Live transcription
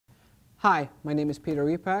Hi, my name is Peter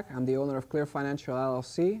Repak. I'm the owner of Clear Financial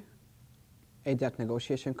LLC, a debt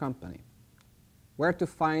negotiation company. Where to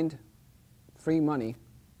find free money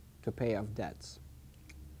to pay off debts?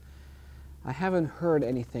 I haven't heard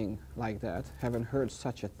anything like that, haven't heard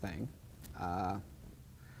such a thing.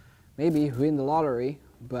 Maybe win the lottery,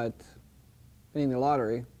 but winning the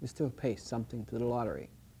lottery, you still pay something to the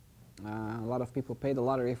lottery. A lot of people pay the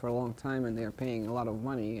lottery for a long time and they're paying a lot of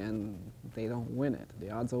money and they don't win it. The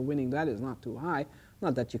odds of winning that is not too high,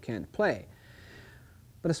 not that you can't play.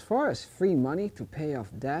 But as far as free money to pay off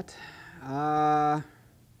debt,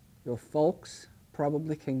 your folks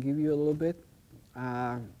probably can give you a little bit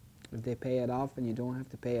if they pay it off and you don't have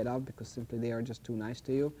to pay it off because simply they are just too nice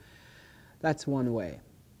to you. That's one way.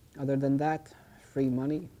 Other than that, free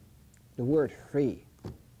money, the word free,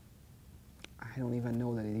 I don't even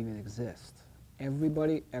know that it even exists.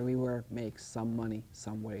 Everybody, everywhere makes some money,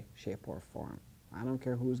 some way, shape, or form. I don't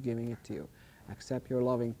care who's giving it to you, except your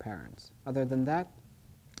loving parents. Other than that,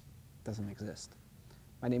 it doesn't exist.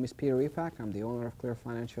 My name is Peter Repak. I'm the owner of Clear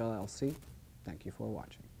Financial LLC. Thank you for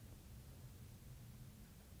watching.